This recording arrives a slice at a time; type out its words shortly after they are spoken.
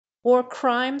War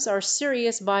crimes are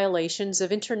serious violations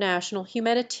of international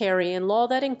humanitarian law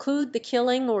that include the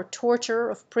killing or torture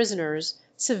of prisoners,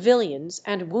 civilians,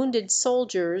 and wounded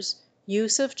soldiers,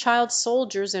 use of child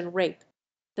soldiers, and rape.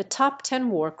 The top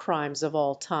 10 war crimes of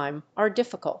all time are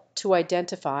difficult to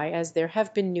identify as there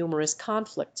have been numerous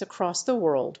conflicts across the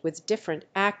world with different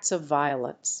acts of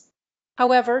violence.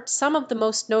 However, some of the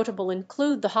most notable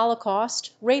include the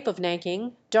Holocaust, rape of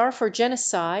Nanking, Darfur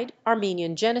genocide,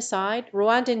 Armenian genocide,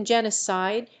 Rwandan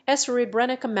genocide,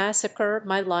 Srebrenica massacre,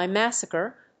 My Lai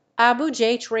massacre, Abu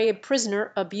Ghraib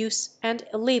prisoner abuse and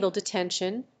illegal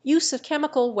detention, use of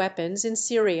chemical weapons in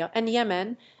Syria and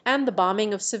Yemen, and the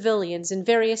bombing of civilians in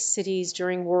various cities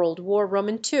during World War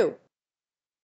II.